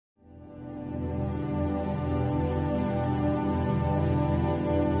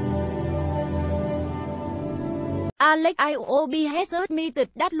Alex Iwobi has admitted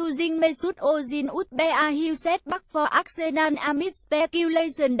that losing Mesut Ozil would be a huge setback for Arsenal amid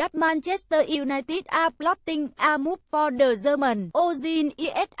speculation that Manchester United are plotting a move for the German. Ozil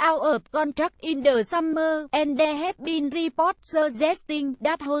is out of contract in the summer, and there have been reports suggesting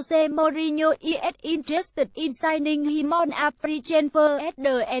that Jose Mourinho is interested in signing him on a free transfer at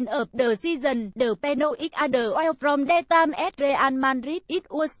the end of the season. The Penoic are from that time at Real Madrid. It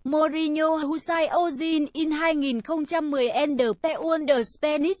was Mourinho who signed Ozil in 2010 and the pair won the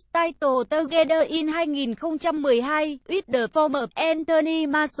Spanish title together in 2012 with the former Anthony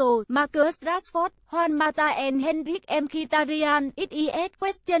Martial, Marcus Rashford, Juan Mata and Henrik Mkhitaryan. It is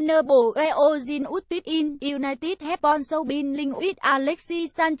questionable where Ozil would fit in. United have also been linked with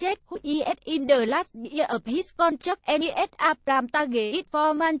Alexis Sanchez, who is in the last year of his contract and is a prime target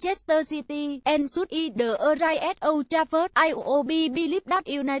for Manchester City and should either arrive at Old Trafford. IOB believe that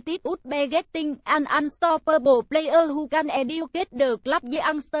United would be getting an unstoppable player who can educate the club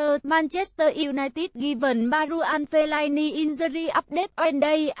youngsters. Manchester United given Marouane Fellaini injury update when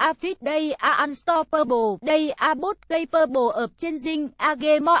they are fit, they are unstoppable. They are both capable of changing a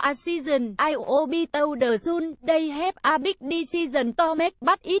game or a season. IOB told the Sun they have a big decision to make,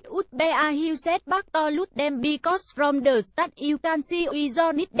 but it would be a huge setback to lose them because from the start you can see we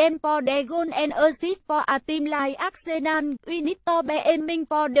don't need them for the goal and assist. For a team like Arsenal, we need to be aiming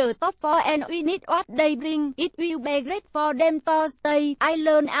for the top 4 and we need what they bring. It will be great for them to stay. I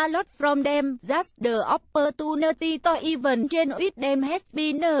learned a lot from them. Just the opportunity to even train with them has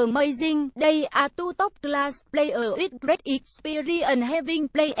been amazing. They are two top class players with great experience having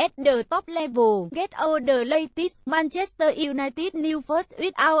played at the top level. Get all the latest Manchester United news first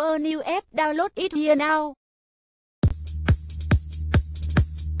with our new app. Download it here now.